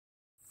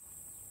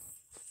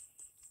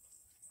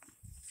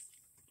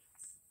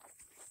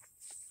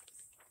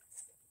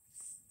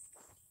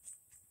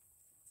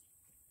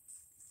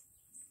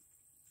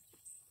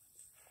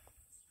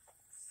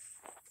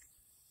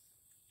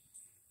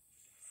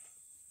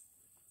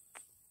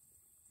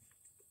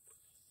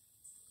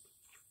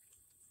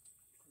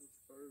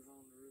spurs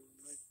on the roof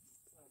and make them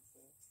like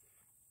that.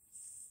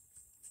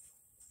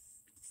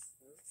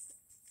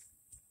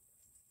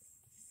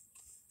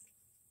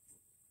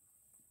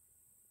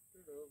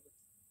 Get over.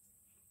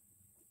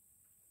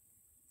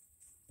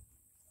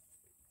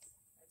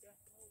 I got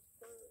no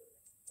spurs.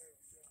 There we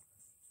go.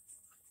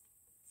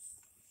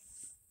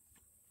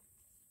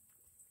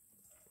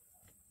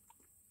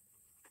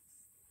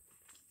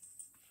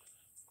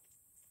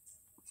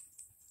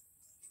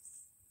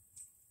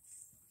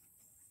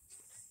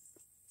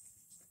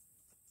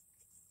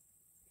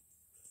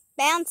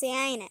 Bouncy,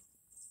 ain't it?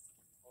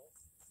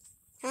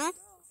 Huh?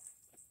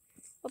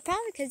 Well,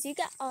 probably because you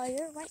got all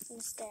your waiting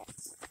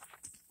steps.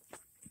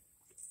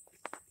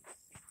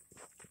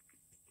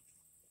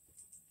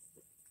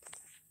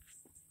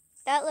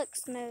 That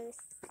looks smooth.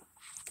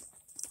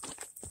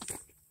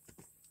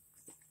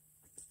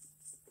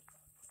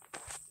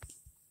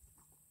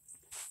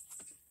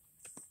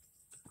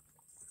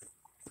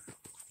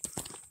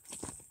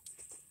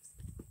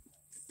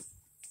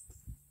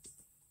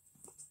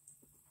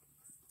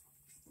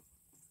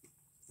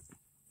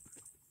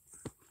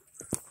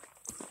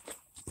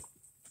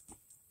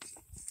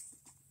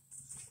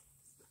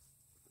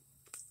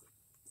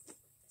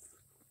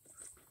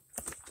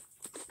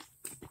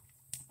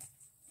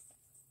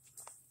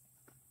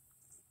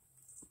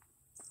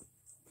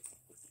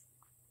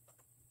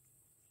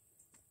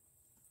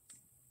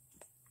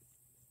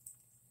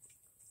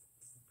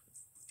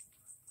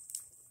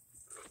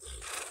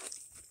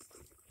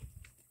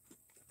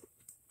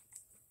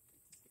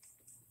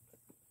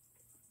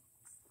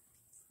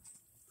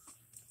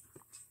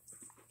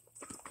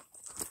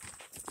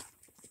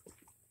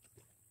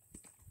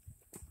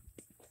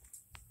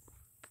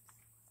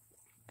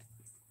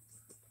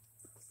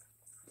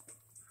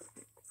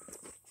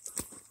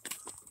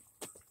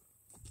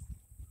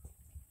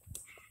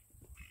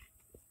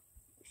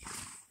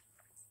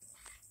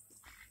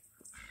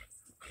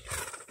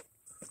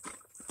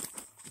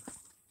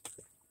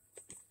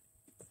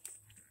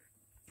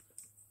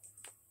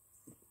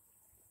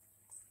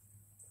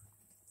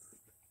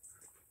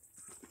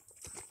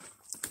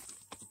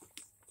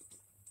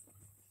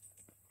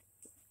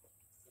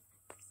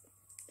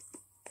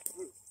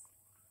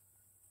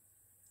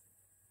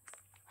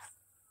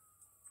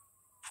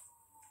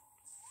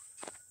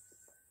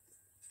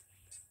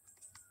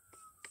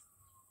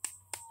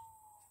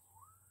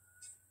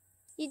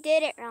 You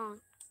did it wrong.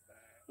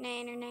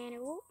 Nanner,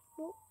 nanner, whoop,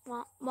 whoop,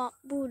 womp, womp,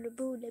 boola,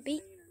 boola,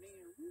 beep.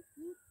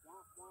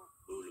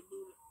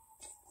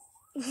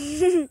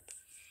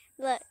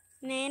 Look,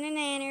 nanner,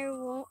 nanner,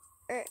 whoop,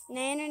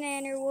 nanner,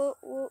 nanner, whoop,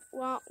 whoop,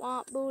 womp,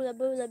 womp, boola,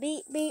 boola,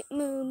 beep, beep,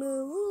 moo,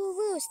 moo, woo,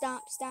 woo,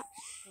 stomp, stomp.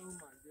 Oh my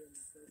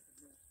goodness, that's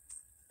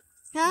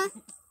enough.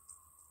 Huh?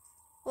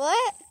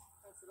 What?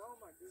 I said, oh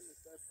my goodness,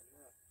 that's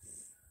enough.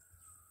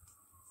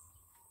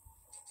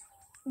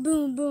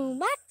 Boom, boom,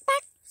 back,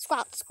 back,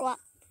 squat, squat.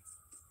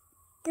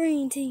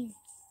 Green team.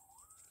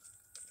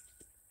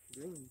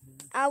 Green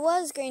team? I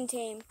was green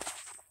team.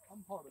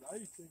 I'm part of the A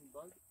team,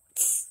 buddy.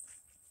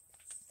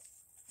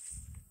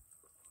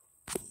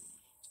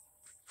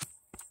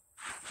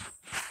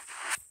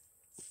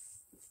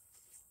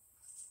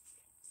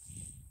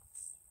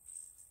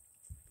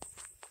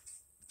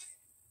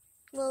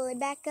 Will we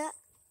back up?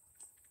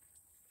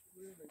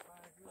 Really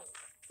back up.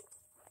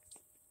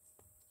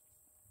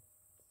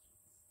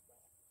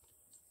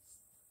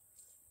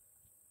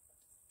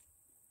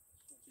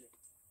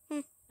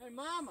 Hey,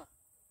 Mama,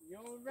 you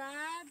want to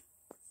ride?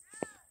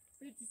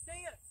 50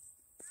 cents.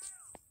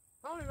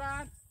 Pony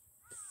ride.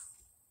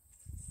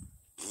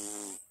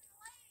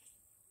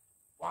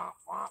 Womp,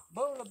 womp,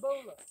 boola,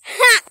 boola.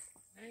 Ha!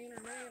 Nanner,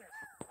 nanner.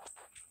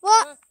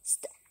 What? Huh?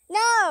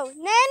 No.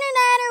 Nanner,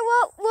 nanner,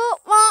 whoop, whoop,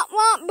 womp,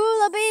 womp,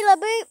 boola, beela,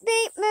 beep,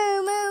 beep,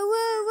 moo, moo,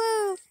 woo,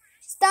 woo.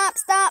 Stop,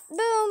 stop,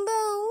 boom,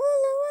 boom,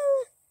 woola,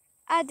 woo.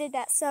 I did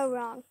that so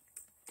wrong.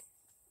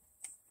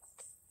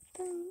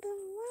 Boom, boom,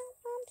 woo,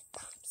 woo,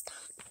 stop, stop.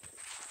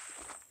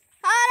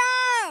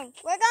 Hold on.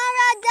 We're going to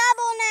ride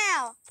double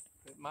now.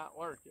 It might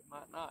work, it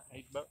might not.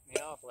 He bucked me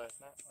off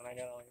last night when I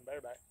got on him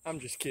bareback. I'm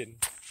just kidding.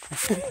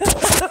 Hold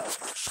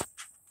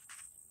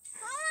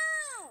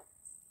on.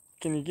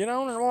 Can you get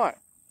on or what?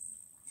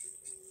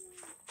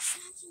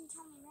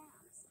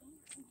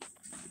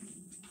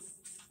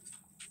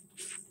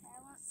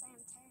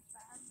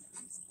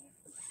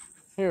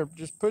 Here,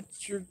 just put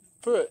your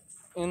foot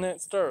in that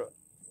stirrup.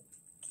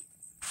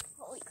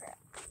 Holy crap.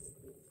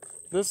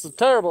 This is a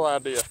terrible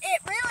idea.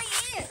 It really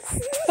is.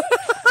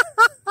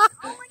 Oh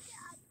my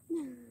God.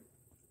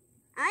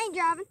 I ain't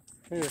driving.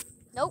 Here.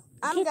 Nope,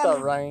 I'm Get coming.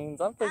 the reins.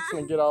 I'm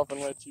fixing to get off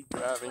and let you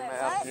drive him Wait,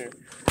 out what? here.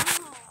 Oh, I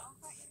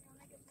thought you were gonna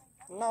make it like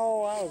that.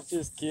 No, I was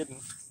just kidding.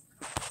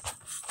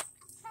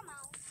 Come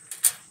on.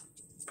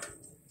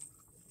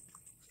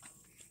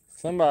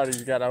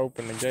 Somebody's got to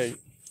open the gate.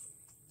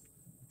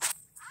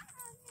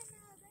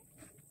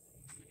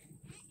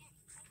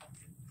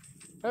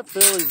 That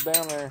filly's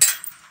down there.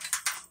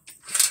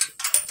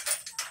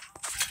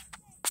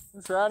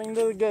 Let's ride him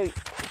to the gate.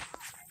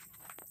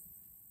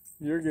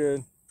 You're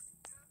good.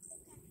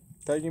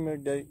 take him to the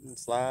gate and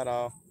slide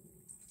off.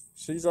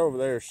 She's over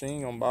there. She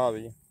ain't gonna bother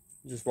you.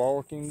 Just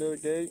walk him to the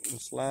gate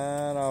and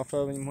slide off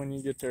of him when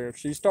you get there. If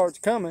she starts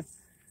coming,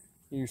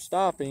 you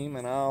stop him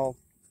and I'll...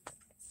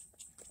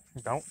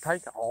 Don't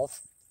take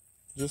off.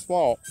 Just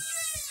walk.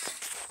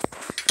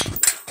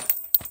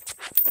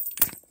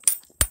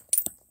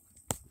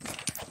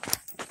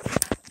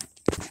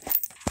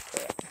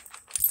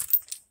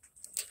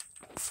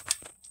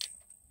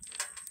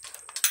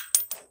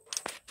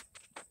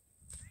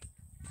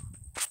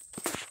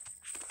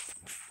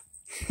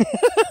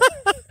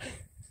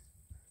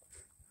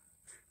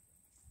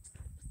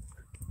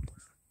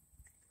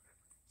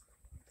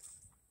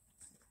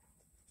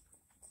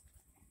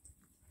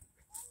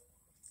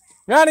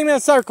 Ride him in a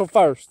circle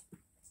first.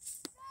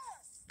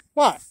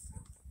 What?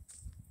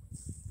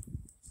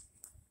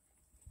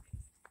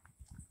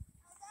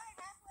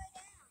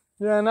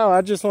 Yeah, I know.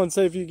 I just want to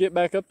see if you get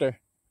back up there.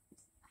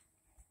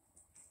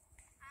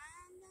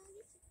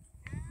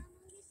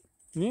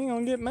 You ain't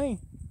gonna get me.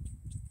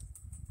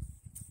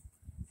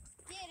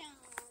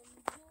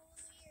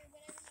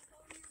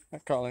 I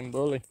call him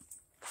Bully.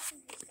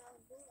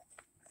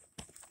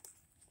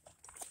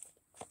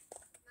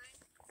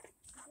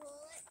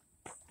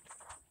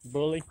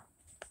 Bully.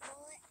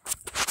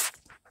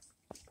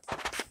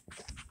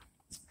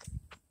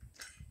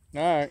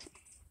 Alright.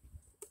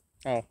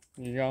 Oh,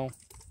 you gone?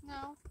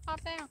 No,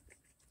 hop down.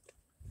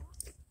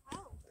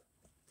 Oh.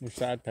 You're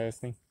side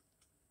passing.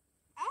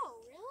 Oh,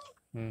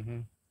 really? Mm-hmm.